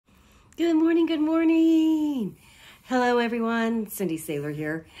Good morning, good morning. Hello everyone, Cindy Sailor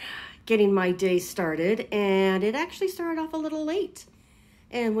here, getting my day started, and it actually started off a little late.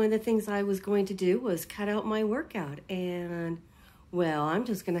 And one of the things I was going to do was cut out my workout, and well, I'm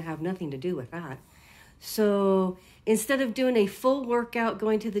just going to have nothing to do with that. So instead of doing a full workout,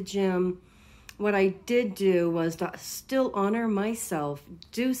 going to the gym, what I did do was to still honor myself,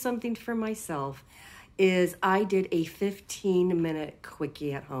 do something for myself, is I did a 15-minute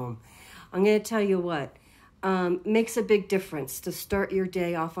quickie at home. I'm going to tell you what, makes a big difference to start your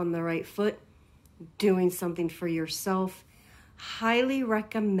day off on the right foot, doing something for yourself. Highly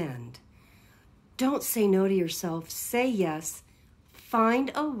recommend. Don't say no to yourself. Say yes.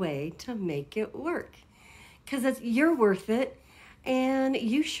 Find a way to make it work, because you're worth it, and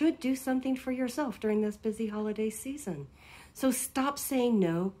you should do something for yourself during this busy holiday season. So stop saying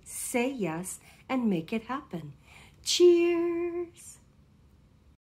no, say yes, and make it happen. Cheers.